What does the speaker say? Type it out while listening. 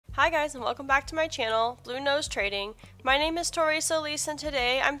Hi guys, and welcome back to my channel, Blue Nose Trading. My name is Tori Solis, and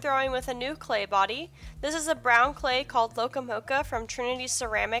today I'm throwing with a new clay body. This is a brown clay called Loca Mocha from Trinity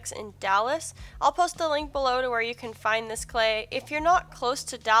Ceramics in Dallas. I'll post a link below to where you can find this clay. If you're not close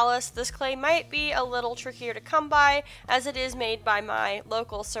to Dallas, this clay might be a little trickier to come by as it is made by my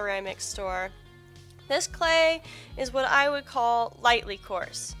local ceramics store. This clay is what I would call lightly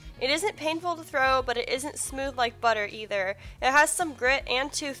coarse. It isn't painful to throw, but it isn't smooth like butter either. It has some grit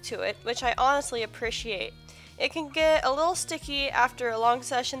and tooth to it, which I honestly appreciate. It can get a little sticky after a long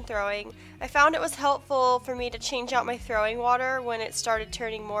session throwing. I found it was helpful for me to change out my throwing water when it started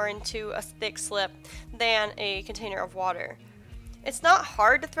turning more into a thick slip than a container of water. It's not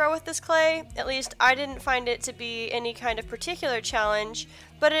hard to throw with this clay, at least I didn't find it to be any kind of particular challenge,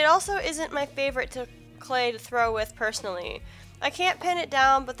 but it also isn't my favorite clay to throw with personally. I can't pin it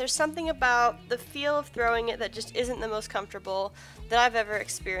down, but there's something about the feel of throwing it that just isn't the most comfortable that I've ever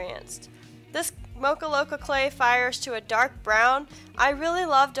experienced. This Mocha Loca clay fires to a dark brown. I really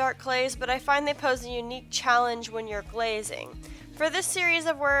love dark clays, but I find they pose a unique challenge when you're glazing. For this series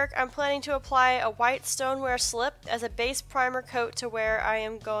of work, I'm planning to apply a white stoneware slip as a base primer coat to where I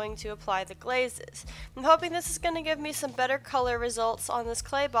am going to apply the glazes. I'm hoping this is going to give me some better color results on this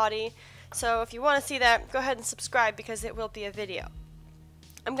clay body. So if you want to see that, go ahead and subscribe because it will be a video.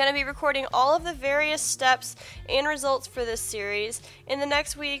 I'm going to be recording all of the various steps and results for this series. In the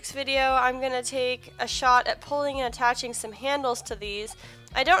next week's video, I'm going to take a shot at pulling and attaching some handles to these.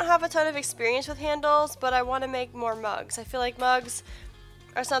 I don't have a ton of experience with handles, but I want to make more mugs. I feel like mugs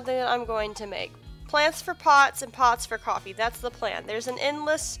are something that I'm going to make. Plants for pots and pots for coffee. That's the plan. There's an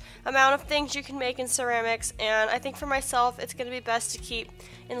endless amount of things you can make in ceramics, and I think for myself it's going to be best to keep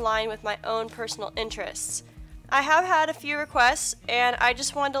in line with my own personal interests. I have had a few requests, and I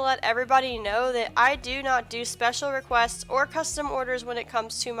just wanted to let everybody know that I do not do special requests or custom orders when it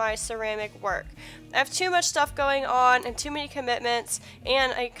comes to my ceramic work. I have too much stuff going on and too many commitments,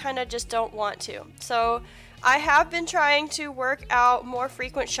 and I kind of just don't want to. So I have been trying to work out more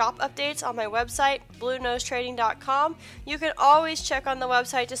frequent shop updates on my website, bluenosetrading.com. You can always check on the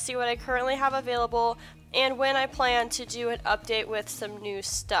website to see what I currently have available and when I plan to do an update with some new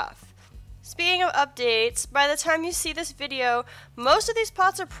stuff. Speaking of updates, by the time you see this video, most of these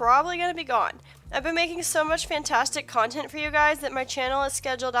pots are probably going to be gone. I've been making so much fantastic content for you guys that my channel is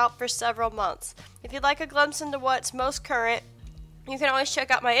scheduled out for several months. If you'd like a glimpse into what's most current, you can always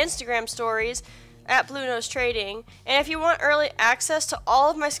check out my Instagram stories at Blue Nose Trading, and if you want early access to all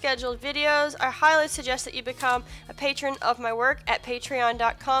of my scheduled videos, I highly suggest that you become a patron of my work at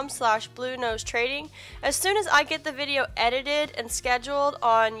patreon.com/bluenosetrading. As soon as I get the video edited and scheduled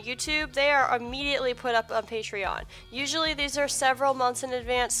on YouTube, they are immediately put up on Patreon. Usually these are several months in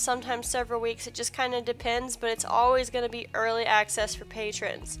advance, sometimes several weeks, it just kind of depends, but it's always going to be early access for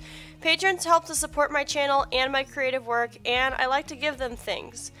patrons. Patrons help to support my channel and my creative work, and I like to give them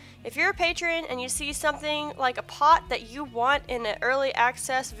things. If you're a patron and you see something like a pot that you want in an early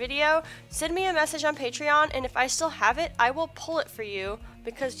access video, send me a message on Patreon, and if I still have it, I will pull it for you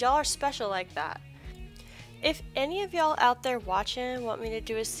because y'all are special like that. If any of y'all out there watching want me to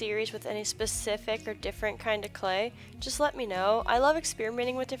do a series with any specific or different kind of clay, just let me know. I love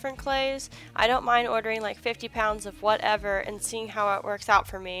experimenting with different clays. I don't mind ordering like 50 pounds of whatever and seeing how it works out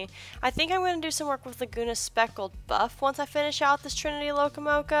for me. I think I'm going to do some work with Laguna Speckled Buff once I finish out this Trinity Loca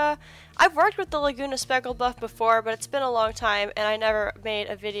Mocha. I've worked with the Laguna Speckled Buff before, but it's been a long time and I never made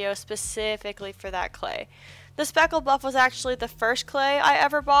a video specifically for that clay. The Speckled Buff was actually the first clay I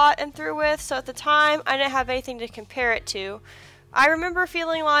ever bought and threw with, so at the time I didn't have anything to compare it to. I remember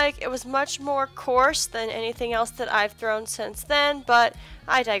feeling like it was much more coarse than anything else that I've thrown since then, but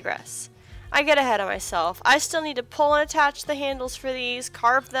I digress. I get ahead of myself. I still need to pull and attach the handles for these,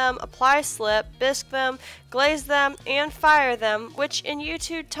 carve them, apply slip, bisque them, glaze them, and fire them, which in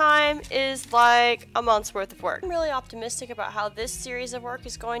YouTube time is like a month's worth of work. I'm really optimistic about how this series of work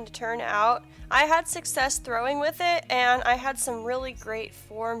is going to turn out. I had success throwing with it, and I had some really great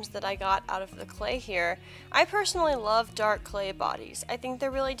forms that I got out of the clay here. I personally love dark clay bodies. I think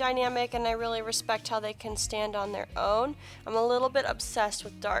they're really dynamic, and I really respect how they can stand on their own. I'm a little bit obsessed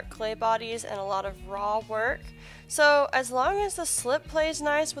with dark clay bodies and a lot of raw work. So as long as the slip plays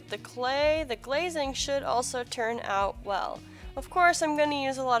nice with the clay, the glazing should also turn out well. Of course, I'm going to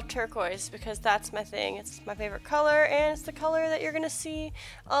use a lot of turquoise because that's my thing. It's my favorite color, and it's the color that you're going to see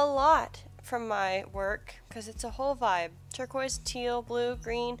a lot from my work because it's a whole vibe. Turquoise, teal, blue,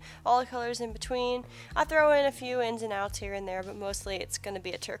 green, all the colors in between. I throw in a few ins and outs here and there, but mostly it's going to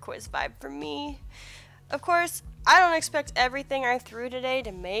be a turquoise vibe for me. Of course, I don't expect everything I threw today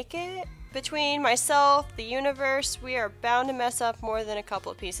to make it, Between myself, the universe, we are bound to mess up more than a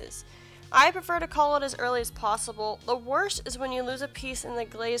couple of pieces. I prefer to call it as early as possible. The worst is when you lose a piece in the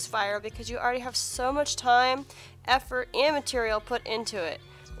glaze fire because you already have so much time, effort, and material put into it.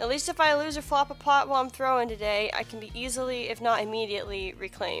 At least if I lose or flop a pot while I'm throwing today, I can be easily, if not immediately,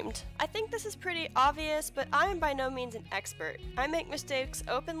 reclaimed. I think this is pretty obvious, but I am by no means an expert. I make mistakes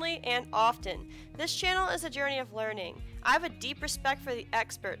openly and often. This channel is a journey of learning. I have a deep respect for the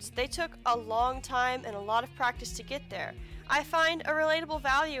experts. They took a long time and a lot of practice to get there. I find a relatable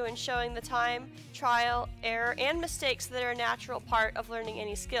value in showing the time, trial, error, and mistakes that are a natural part of learning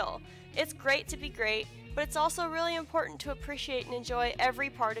any skill. It's great to be great, but it's also really important to appreciate and enjoy every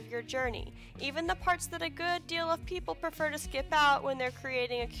part of your journey, even the parts that a good deal of people prefer to skip out when they're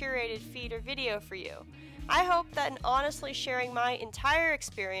creating a curated feed or video for you. I hope that in honestly sharing my entire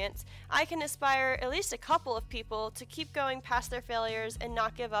experience, I can inspire at least a couple of people to keep going past their failures and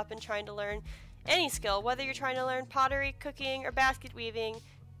not give up in trying to learn any skill, whether you're trying to learn pottery, cooking, or basket weaving.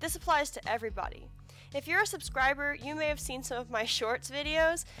 This applies to everybody. If you're a subscriber, you may have seen some of my shorts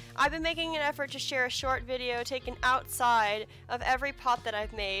videos. I've been making an effort to share a short video taken outside of every pot that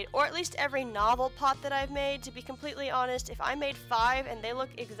I've made, or at least every novel pot that I've made. To be completely honest, if I made 5 and they look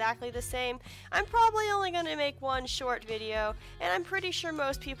exactly the same, I'm probably only going to make one short video, and I'm pretty sure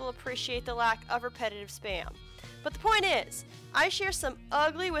most people appreciate the lack of repetitive spam. But the point is, I share some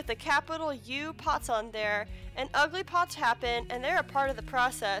ugly with a capital U pots on there, and ugly pots happen, and they're a part of the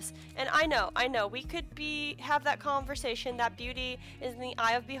process. And I know, we could have that conversation that beauty is in the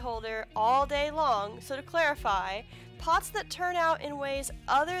eye of the beholder all day long. So to clarify, pots that turn out in ways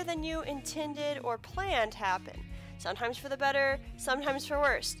other than you intended or planned happen. Sometimes for the better, sometimes for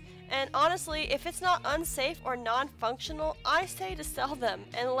worse. And honestly, if it's not unsafe or non-functional, I say to sell them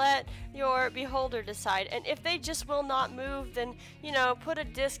and let your beholder decide. And if they just will not move, then, put a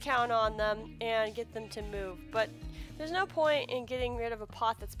discount on them and get them to move. But there's no point in getting rid of a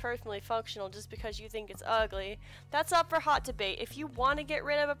pot that's personally functional just because you think it's ugly. That's up for hot debate. If you want to get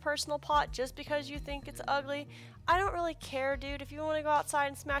rid of a personal pot just because you think it's ugly, I don't really care, dude. If you want to go outside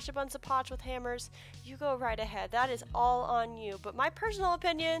and smash a bunch of pots with hammers, you go right ahead. That is all on you. But my personal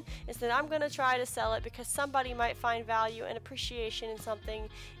opinion is that I'm going to try to sell it because somebody might find value and appreciation in something,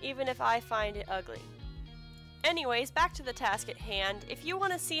 even if I find it ugly. Anyways, back to the task at hand. If you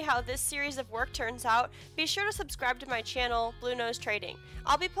want to see how this series of work turns out, be sure to subscribe to my channel, Blue Nose Trading.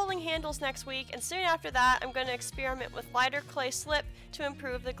 I'll be pulling handles next week, and soon after that, I'm going to experiment with lighter clay slip to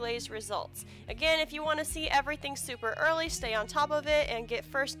improve the glaze results. Again, if you want to see everything super early, stay on top of it, and get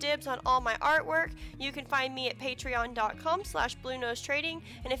first dibs on all my artwork, you can find me at patreon.com/bluenosetrading.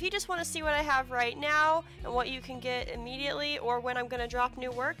 And if you just want to see what I have right now and what you can get immediately or when I'm going to drop new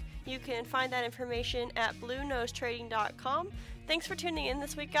work, you can find that information at bluenosetrading.com. Thanks for tuning in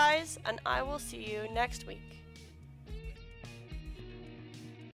this week, guys, and I will see you next week.